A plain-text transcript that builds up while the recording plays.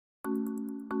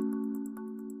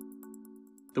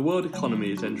The world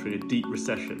economy is entering a deep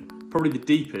recession, probably the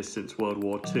deepest since World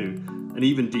War II, and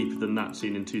even deeper than that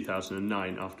seen in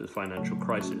 2009 after the financial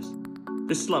crisis.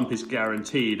 This slump is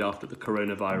guaranteed after the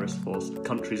coronavirus forced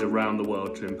countries around the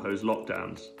world to impose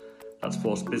lockdowns. That's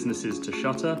forced businesses to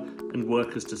shutter and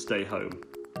workers to stay home.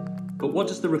 But what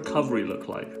does the recovery look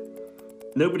like?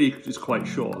 Nobody is quite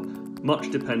sure.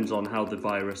 Much depends on how the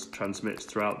virus transmits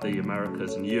throughout the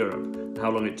Americas and Europe, and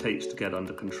how long it takes to get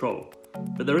under control.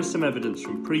 But there is some evidence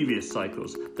from previous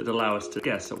cycles that allow us to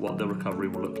guess at what the recovery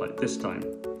will look like this time.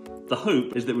 The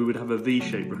hope is that we would have a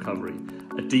V-shaped recovery,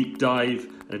 a deep dive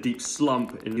and a deep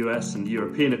slump in US and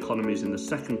European economies in the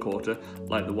second quarter,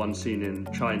 like the one seen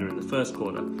in China in the first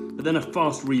quarter, but then a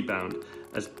fast rebound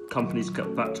as companies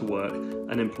get back to work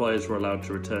and employers were allowed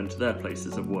to return to their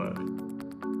places of work.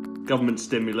 Government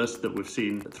stimulus that we've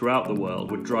seen throughout the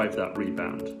world would drive that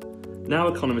rebound. Now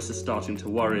economists are starting to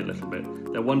worry a little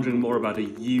bit. They're wondering more about a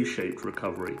U-shaped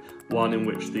recovery, one in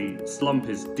which the slump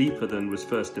is deeper than was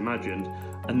first imagined,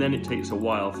 and then it takes a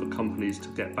while for companies to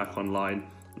get back online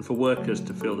and for workers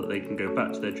to feel that they can go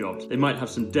back to their jobs. They might have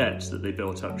some debts that they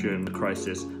built up during the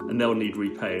crisis, and they'll need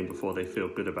repaying before they feel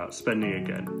good about spending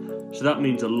again. So that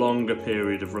means a longer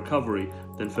period of recovery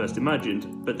than first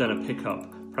imagined, but then a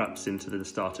pickup perhaps into the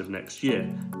start of next year.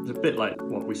 It's a bit like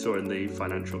what we saw in the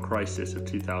financial crisis of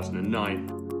 2009.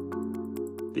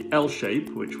 The L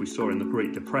shape, which we saw in the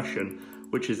Great Depression,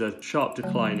 which is a sharp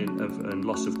decline and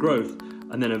loss of growth,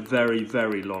 and then a very,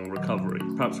 very long recovery,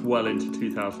 perhaps well into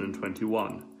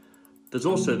 2021. There's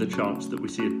also the chance that we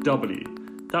see a W.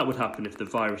 That would happen if the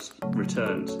virus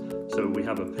returns. So we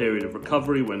have a period of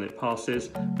recovery when it passes,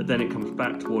 but then it comes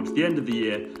back towards the end of the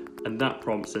year, and that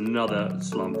prompts another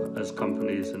slump as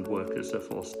companies and workers are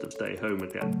forced to stay home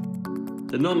again.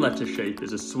 The non-letter shape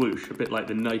is a swoosh, a bit like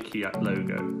the Nike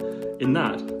logo. In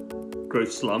that,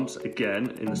 growth slumps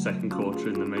again in the second quarter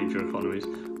in the major economies,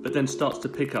 but then starts to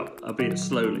pick up, albeit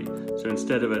slowly. So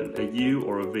instead of a U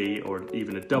or a V or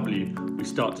even a W, we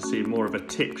start to see more of a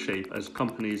tick shape as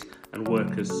companies and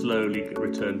workers slowly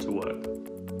return to work.